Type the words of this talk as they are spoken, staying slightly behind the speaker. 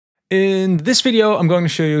In this video, I'm going to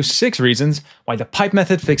show you 6 reasons why the pipe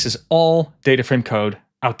method fixes all data frame code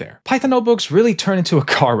out there. Python notebooks really turn into a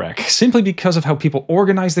car wreck simply because of how people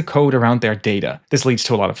organize the code around their data. This leads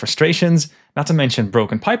to a lot of frustrations, not to mention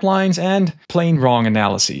broken pipelines and plain wrong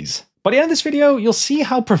analyses. By the end of this video, you'll see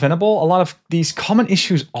how preventable a lot of these common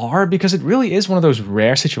issues are, because it really is one of those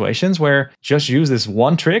rare situations where just use this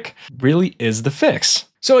one trick really is the fix.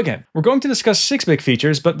 So again, we're going to discuss 6 big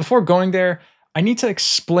features, but before going there, I need to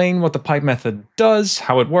explain what the pipe method does,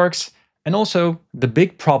 how it works, and also the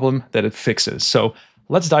big problem that it fixes. So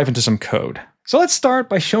let's dive into some code. So let's start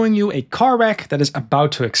by showing you a car wreck that is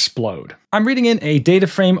about to explode. I'm reading in a data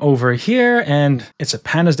frame over here, and it's a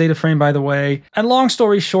Pandas data frame, by the way. And long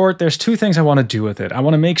story short, there's 2 things I want to do with it. I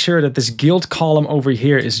want to make sure that this guild column over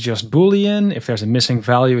here is just Boolean. If there's a missing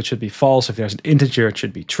value, it should be false. If there's an integer, it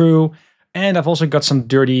should be true. And I've also got some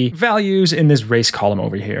dirty values in this race column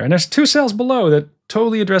over here. And there's 2 cells below that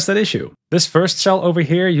totally address that issue. This first cell over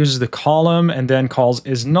here uses the column and then calls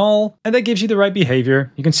is null, and that gives you the right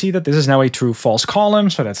behavior. You can see that this is now a true false column,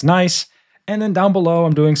 so that's nice. And then down below,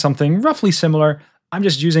 I'm doing something roughly similar. I'm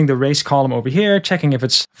just using the race column over here, checking if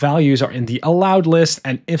its values are in the allowed list,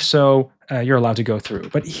 and if so, you're allowed to go through.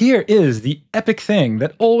 But here is the epic thing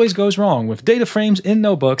that always goes wrong with data frames in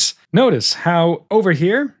notebooks. Notice how over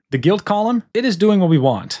here, the guild column, it is doing what we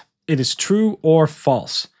want. It is true or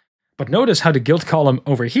false. But notice how the guild column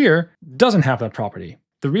over here doesn't have that property.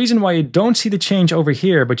 The reason why you don't see the change over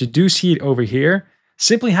here, but you do see it over here,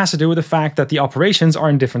 simply has to do with the fact that the operations are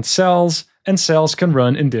in different cells, and cells can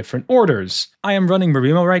run in different orders. I am running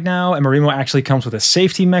marimo right now, and marimo actually comes with a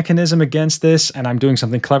safety mechanism against this, and I'm doing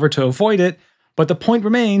something clever to avoid it. But the point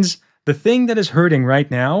remains, the thing that is hurting right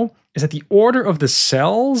now is that the order of the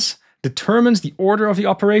cells determines the order of the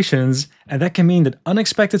operations, and that can mean that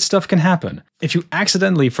unexpected stuff can happen. If you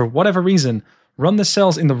accidentally, for whatever reason, run the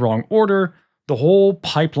cells in the wrong order, the whole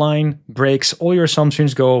pipeline breaks, all your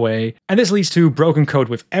assumptions go away, and this leads to broken code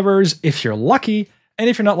with errors if you're lucky, and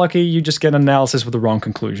if you're not lucky, you just get an analysis with the wrong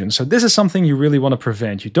conclusion. So this is something you really want to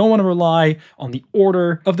prevent. You don't want to rely on the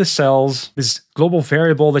order of the cells, this global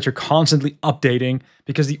variable that you're constantly updating,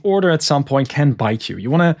 because the order at some point can bite you. You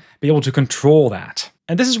want to be able to control that.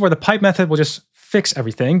 And this is where the pipe method will just fix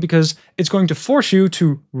everything, because it's going to force you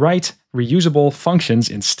to write reusable functions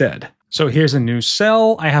instead. So here's a new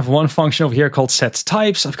cell. I have one function over here called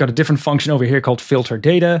setTypes. I've got a different function over here called filter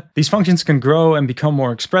data. These functions can grow and become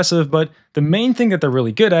more expressive, but the main thing that they're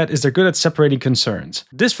really good at is they're good at separating concerns.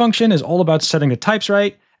 This function is all about setting the types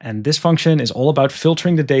right, and this function is all about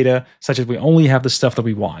filtering the data such that we only have the stuff that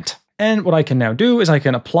we want. And what I can now do is I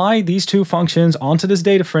can apply these 2 functions onto this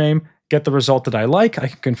data frame, get the result that I like. I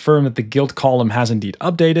can confirm that the guild column has indeed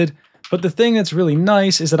updated. But the thing that's really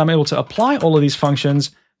nice is that I'm able to apply all of these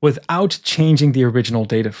functions without changing the original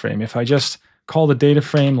data frame. If I just call the data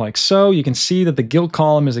frame like so, you can see that the guild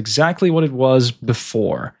column is exactly what it was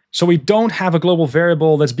before. So we don't have a global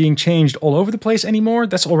variable that's being changed all over the place anymore.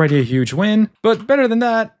 That's already a huge win. But better than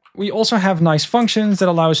that, we also have nice functions that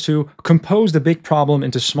allow us to compose the big problem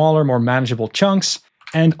into smaller, more manageable chunks.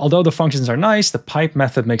 And although the functions are nice, the pipe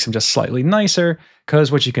method makes them just slightly nicer,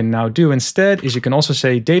 because what you can now do instead is you can also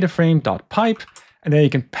say dataframe.pipe, and then you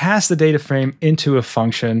can pass the data frame into a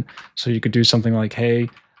function. So you could do something like, hey,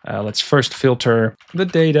 let's first filter the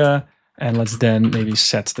data, and let's then maybe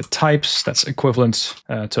set the types that's equivalent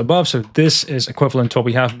to above. So this is equivalent to what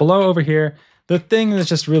we have below over here. The thing that's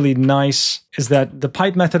just really nice is that the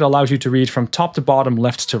pipe method allows you to read from top to bottom,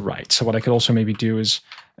 left to right. So what I could also maybe do is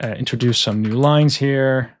introduce some new lines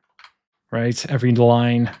here, right? Every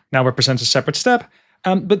line now represents a separate step.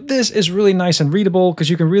 But this is really nice and readable,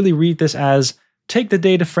 because you can really read this as take the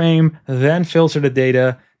data frame, then filter the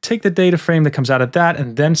data, take the data frame that comes out of that,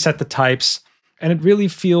 and then set the types. And it really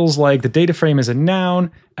feels like the data frame is a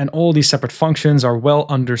noun, and all these separate functions are well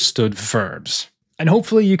understood verbs. And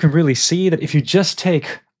hopefully you can really see that if you just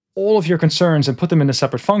take all of your concerns and put them into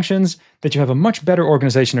separate functions, that you have a much better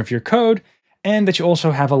organization of your code, and that you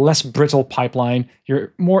also have a less brittle pipeline.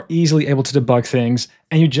 You're more easily able to debug things,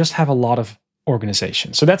 and you just have a lot of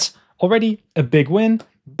organization. So that's already a big win.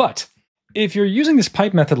 But if you're using this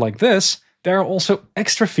pipe method like this, there are also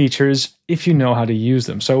extra features if you know how to use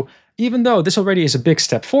them. So even though this already is a big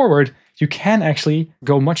step forward, you can actually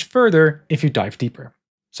go much further if you dive deeper.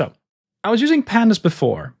 So I was using Pandas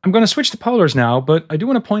before. I'm going to switch to polars now, but I do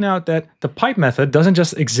want to point out that the pipe method doesn't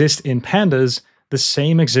just exist in Pandas, the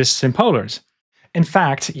same exists in polars. In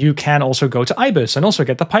fact, you can also go to ibis and also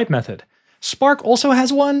get the pipe method. Spark also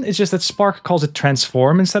has one, it's just that Spark calls it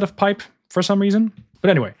transform instead of pipe for some reason. But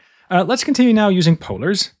anyway, let's continue now using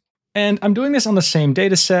polars. And I'm doing this on the same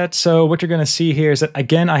data set, so what you're going to see here is that,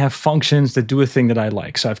 again, I have functions that do a thing that I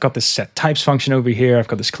like. So I've got this set types function over here, I've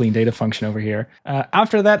got this clean data function over here.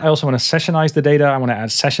 After that, I also want to sessionize the data, I want to add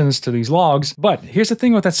sessions to these logs. But here's the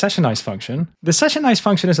thing with that sessionize function. The sessionize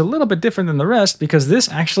function is a little bit different than the rest because this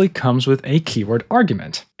actually comes with a keyword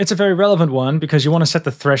argument. It's a very relevant one because you want to set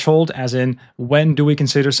the threshold, as in when do we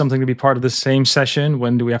consider something to be part of the same session,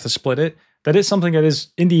 when do we have to split it. That is something that is,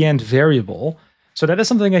 in the end, variable. So that is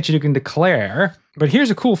something that you can declare. But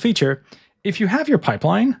here's a cool feature. If you have your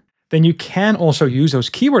pipeline, then you can also use those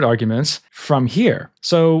keyword arguments from here.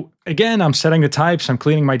 So again, I'm setting the types, I'm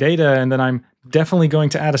cleaning my data, and then I'm definitely going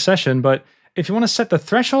to add a session. But if you want to set the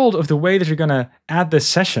threshold of the way that you're going to add this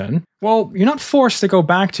session, well, you're not forced to go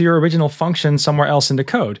back to your original function somewhere else in the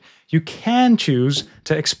code. You can choose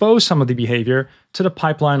to expose some of the behavior to the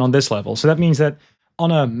pipeline on this level. So that means that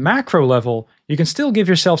on a macro level, you can still give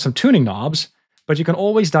yourself some tuning knobs, but you can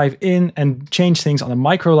always dive in and change things on a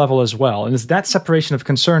micro level as well. And it's that separation of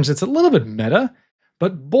concerns. It's a little bit meta,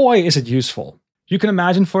 but boy, is it useful. You can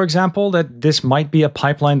imagine, for example, that this might be a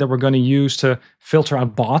pipeline that we're going to use to filter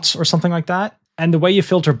out bots or something like that. And the way you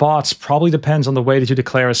filter bots probably depends on the way that you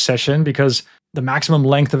declare a session, because the maximum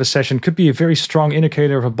length of a session could be a very strong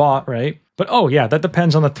indicator of a bot, right? But oh yeah, that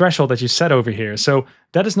depends on the threshold that you set over here. So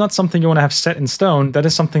that is not something you want to have set in stone. That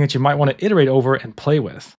is something that you might want to iterate over and play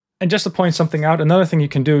with. And just to point something out, another thing you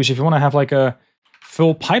can do is if you want to have like a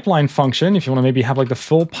full pipeline function, if you want to maybe have like the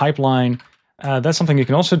full pipeline, that's something you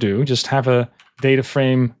can also do. Just have a data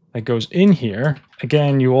frame that goes in here.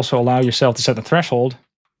 Again, you also allow yourself to set the threshold.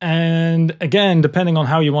 And again, depending on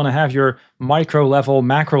how you want to have your micro level,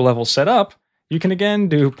 macro level set up, you can again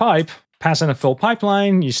do pipe, pass in a full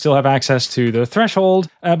pipeline. You still have access to the threshold,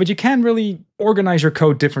 but you can really organize your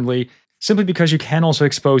code differently, simply because you can also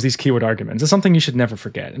expose these keyword arguments. It's something you should never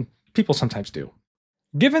forget, and people sometimes do.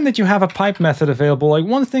 Given that you have a pipe method available, like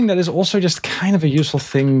one thing that is also just kind of a useful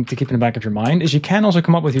thing to keep in the back of your mind is you can also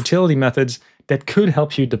come up with utility methods that could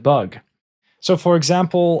help you debug. So for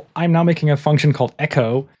example, I'm now making a function called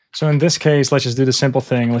echo. So in this case, let's just do the simple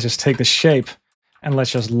thing. Let's just take the shape and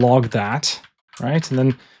let's just log that, right? And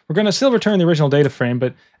then we're going to still return the original data frame,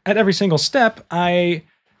 but at every single step, I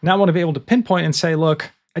now want to be able to pinpoint and say,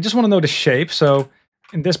 look, I just want to know the shape. So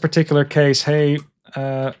in this particular case, hey,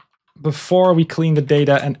 before we clean the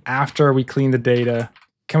data and after we clean the data,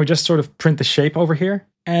 can we just sort of print the shape over here?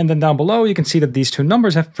 And then down below, you can see that these two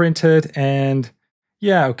numbers have printed. And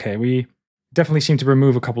yeah, okay, we definitely seem to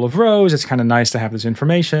remove a couple of rows. It's kind of nice to have this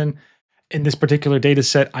information. In this particular data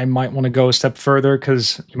set, I might want to go a step further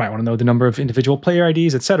because you might want to know the number of individual player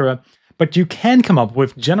IDs, etc. But you can come up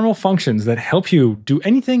with general functions that help you do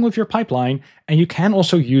anything with your pipeline, and you can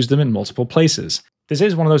also use them in multiple places. This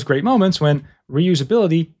is one of those great moments when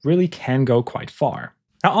reusability really can go quite far.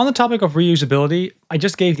 Now, on the topic of reusability, I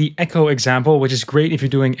just gave the echo example, which is great if you're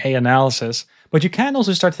doing a analysis, but you can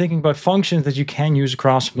also start thinking about functions that you can use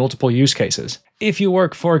across multiple use cases. If you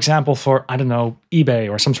work, for example, for, I don't know, eBay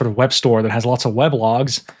or some sort of web store that has lots of web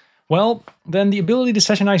logs, well, then the ability to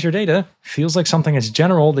sessionize your data feels like something that's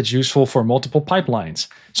general that's useful for multiple pipelines.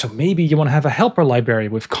 So maybe you want to have a helper library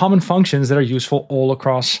with common functions that are useful all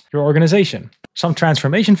across your organization. Some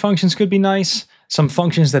transformation functions could be nice. Some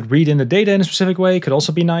functions that read in the data in a specific way could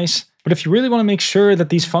also be nice. But if you really want to make sure that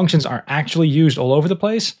these functions are actually used all over the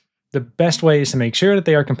place, the best way is to make sure that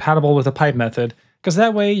they are compatible with the pipe method, because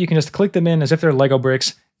that way you can just click them in as if they're Lego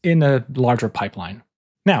bricks in a larger pipeline.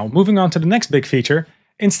 Now, moving on to the next big feature.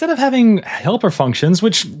 Instead of having helper functions,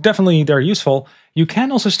 which definitely they're useful, you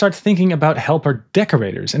can also start thinking about helper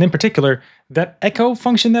decorators. And in particular, that echo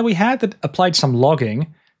function that we had that applied some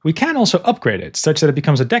logging, we can also upgrade it such that it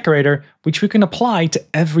becomes a decorator, which we can apply to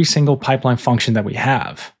every single pipeline function that we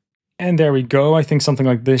have. And there we go. I think something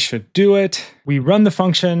like this should do it. We run the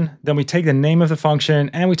function, then we take the name of the function,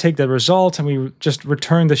 and we take the result, and we just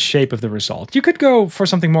return the shape of the result. You could go for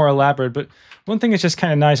something more elaborate, but one thing that's just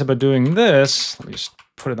kind of nice about doing this, let me just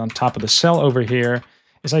put it on top of the cell over here,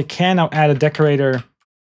 is I can now add a decorator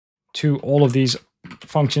to all of these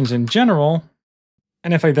functions in general.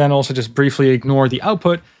 And if I then also just briefly ignore the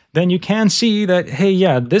output, then you can see that, hey,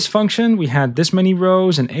 yeah, this function, we had this many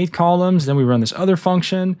rows and 8 columns, then we run this other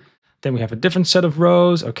function, then we have a different set of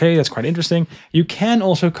rows. Okay, that's quite interesting. You can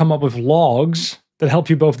also come up with logs that help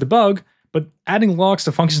you both debug, but adding logs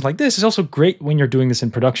to functions like this is also great when you're doing this in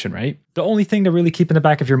production, right? The only thing to really keep in the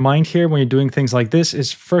back of your mind here when you're doing things like this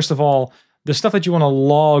is, first of all, the stuff that you want to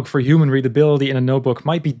log for human readability in a notebook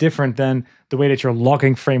might be different than the way that your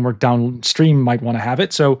logging framework downstream might want to have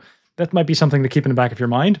it. So that might be something to keep in the back of your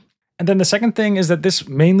mind. And then the second thing is that this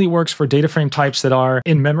mainly works for data frame types that are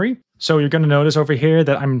in memory. So you're going to notice over here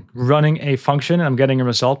that I'm running a function and I'm getting a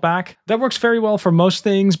result back. That works very well for most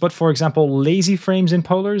things, but for example, lazy frames in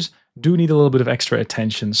polars do need a little bit of extra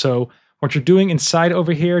attention. So what you're doing inside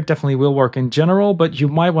over here definitely will work in general, but you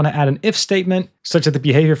might want to add an if statement such that the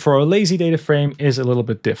behavior for a lazy data frame is a little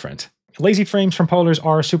bit different. Lazy frames from polars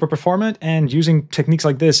are super performant, and using techniques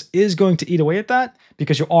like this is going to eat away at that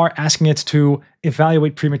because you are asking it to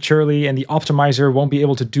evaluate prematurely and the optimizer won't be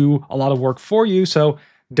able to do a lot of work for you. So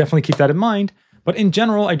definitely keep that in mind. But in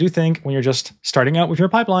general, I do think when you're just starting out with your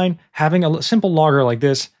pipeline, having a simple logger like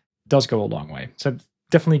this does go a long way. So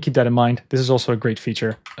definitely keep that in mind. This is also a great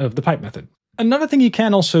feature of the pipe method. Another thing you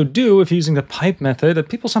can also do if you're using the pipe method that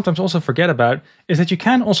people sometimes also forget about is that you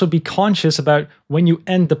can also be conscious about when you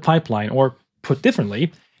end the pipeline, or put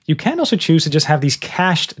differently, you can also choose to just have these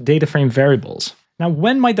cached data frame variables. Now,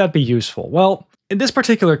 when might that be useful? Well, in this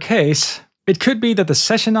particular case, it could be that the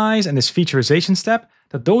sessionize and this featureization step,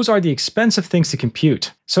 that those are the expensive things to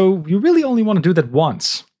compute. So you really only want to do that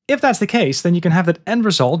once. If that's the case, then you can have that end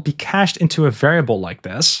result be cached into a variable like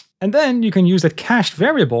this. And then you can use that cached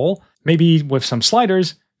variable, maybe with some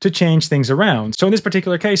sliders, to change things around. So in this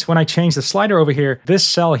particular case, when I change the slider over here, this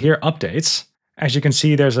cell here updates. As you can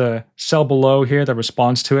see, there's a cell below here that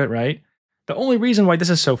responds to it, right? The only reason why this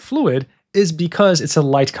is so fluid is because it's a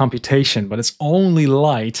light computation, but it's only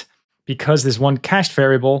light because this one cached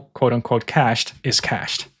variable, quote unquote cached, is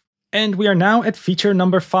cached. And we are now at feature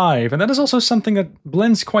number 5, and that is also something that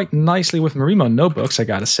blends quite nicely with Marimo notebooks, I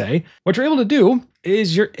gotta say. What you're able to do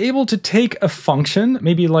is you're able to take a function,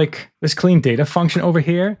 maybe like this clean data function over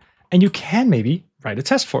here, and you can maybe write a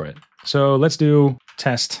test for it. So let's do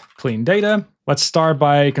test clean data. Let's start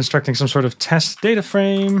by constructing some sort of test data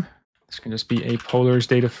frame. This can just be a polars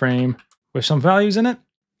data frame with some values in it.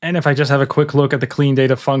 And if I just have a quick look at the clean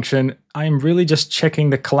data function, I'm really just checking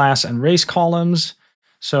the class and race columns.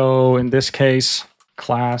 So in this case,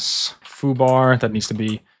 class foobar, that needs to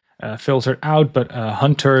be filtered out, but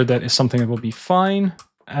hunter, that is something that will be fine.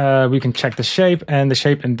 We can check the shape, and the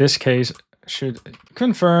shape in this case should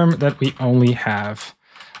confirm that we only have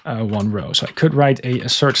one row. So I could write a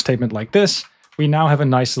assert statement like this. We now have a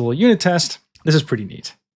nice little unit test. This is pretty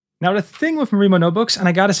neat. Now the thing with Marimo notebooks, and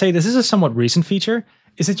I gotta say this is a somewhat recent feature,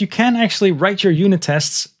 is that you can actually write your unit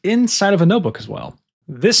tests inside of a notebook as well.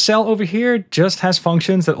 This cell over here just has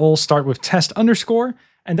functions that all start with test underscore,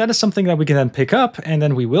 and that is something that we can then pick up, and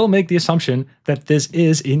then we will make the assumption that this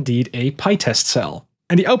is indeed a PyTest cell.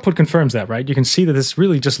 And the output confirms that, right? You can see that this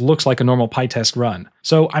really just looks like a normal PyTest run.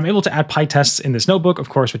 So I'm able to add PyTests in this notebook. Of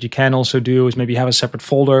course, what you can also do is maybe have a separate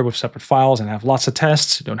folder with separate files and have lots of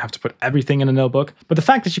tests. You don't have to put everything in a notebook. But the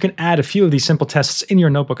fact that you can add a few of these simple tests in your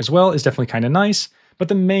notebook as well is definitely kind of nice. But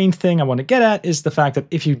the main thing I want to get at is the fact that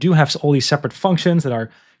if you do have all these separate functions that are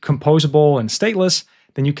composable and stateless,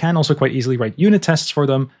 then you can also quite easily write unit tests for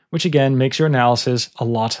them, which again makes your analysis a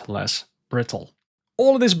lot less brittle.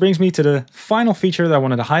 All of this brings me to the final feature that I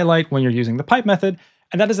wanted to highlight when you're using the pipe method,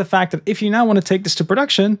 and that is the fact that if you now want to take this to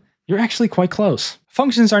production, you're actually quite close.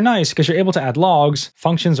 Functions are nice because you're able to add logs.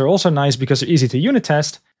 Functions are also nice because they're easy to unit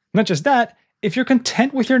test. Not just that, if you're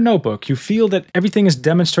content with your notebook, you feel that everything is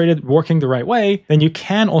demonstrated working the right way, then you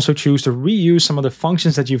can also choose to reuse some of the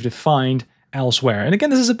functions that you've defined elsewhere. And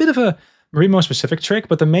again, this is a bit of a Marimo specific trick,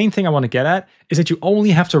 but the main thing I want to get at is that you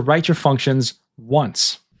only have to write your functions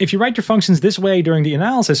once. If you write your functions this way during the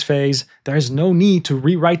analysis phase, there is no need to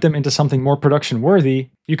rewrite them into something more production worthy.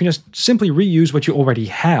 You can just simply reuse what you already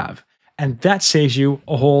have. And that saves you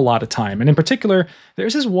a whole lot of time. And in particular,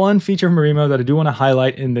 there's this one feature of Marimo that I do want to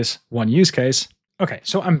highlight in this one use case. Okay,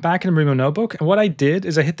 so I'm back in the Marimo notebook, and what I did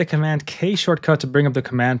is I hit the Command K shortcut to bring up the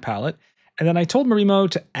command palette, and then I told Marimo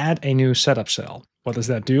to add a new setup cell. What does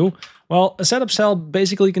that do? Well, a setup cell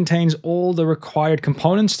basically contains all the required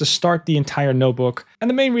components to start the entire notebook, and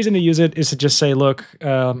the main reason to use it is to just say, look,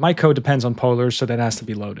 my code depends on polars, so that has to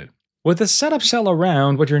be loaded. With the setup cell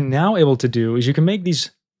around, what you're now able to do is you can make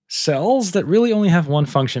these cells that really only have one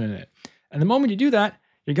function in it. And the moment you do that,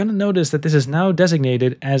 you're going to notice that this is now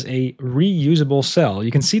designated as a reusable cell.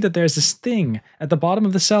 You can see that there's this thing at the bottom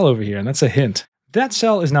of the cell over here, and that's a hint. That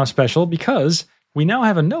cell is now special because we now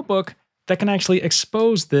have a notebook that can actually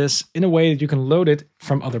expose this in a way that you can load it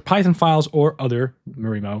from other Python files or other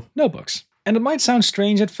Marimo notebooks. And it might sound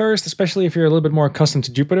strange at first, especially if you're a little bit more accustomed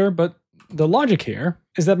to Jupyter, but the logic here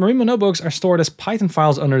is that Marimo notebooks are stored as Python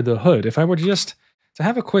files under the hood. If I were just to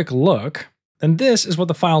have a quick look, then this is what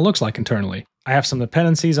the file looks like internally. I have some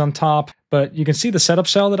dependencies on top, but you can see the setup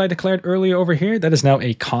cell that I declared earlier over here. That is now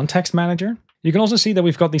a context manager. You can also see that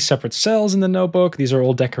we've got these separate cells in the notebook. These are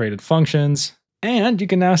all decorated functions. And you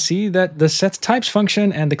can now see that the set types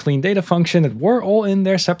function and the clean data function that were all in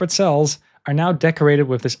their separate cells are now decorated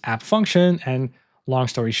with this app function. And long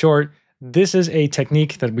story short, this is a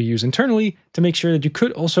technique that we use internally to make sure that you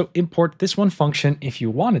could also import this one function if you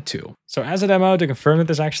wanted to. So as a demo, to confirm that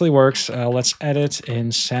this actually works, let's edit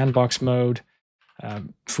in sandbox mode.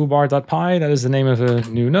 Foobar.py, that is the name of a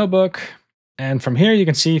new notebook. And from here, you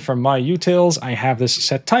can see from my utils, I have this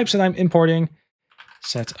set types that I'm importing.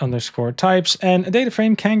 Set underscore types, and a data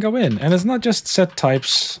frame can go in. And it's not just set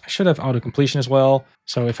types. I should have auto completion as well.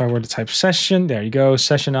 So if I were to type session, there you go,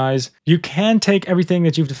 sessionize. You can take everything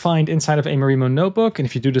that you've defined inside of a Marimo notebook, and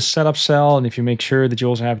if you do the setup cell, and if you make sure that you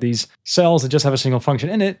also have these cells that just have a single function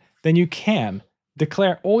in it, then you can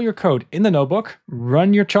declare all your code in the notebook,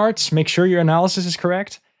 run your charts, make sure your analysis is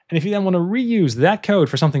correct. And if you then want to reuse that code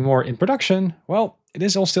for something more in production, well, it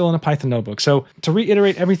is all still in a Python notebook. So to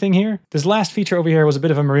reiterate everything here, this last feature over here was a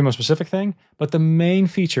bit of a Marimo specific thing, but the main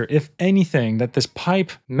feature, if anything, that this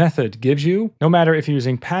pipe method gives you, no matter if you're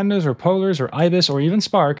using Pandas or Polars or Ibis or even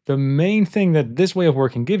Spark, the main thing that this way of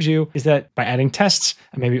working gives you is that by adding tests,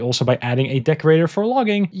 and maybe also by adding a decorator for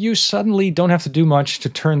logging, you suddenly don't have to do much to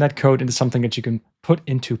turn that code into something that you can put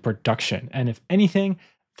into production. And if anything,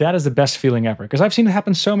 that is the best feeling ever, because I've seen it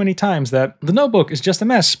happen so many times that the notebook is just a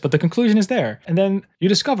mess, but the conclusion is there. And then you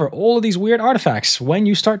discover all of these weird artifacts when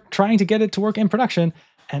you start trying to get it to work in production.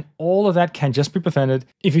 And all of that can just be prevented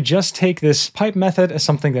if you just take this pipe method as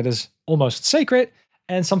something that is almost sacred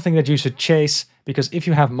and something that you should chase, because if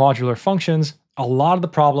you have modular functions, a lot of the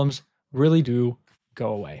problems really do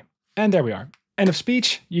go away. And there we are. End of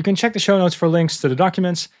speech. You can check the show notes for links to the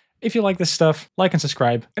documents. If you like this stuff, like and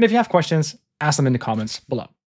subscribe. And if you have questions, ask them in the comments below.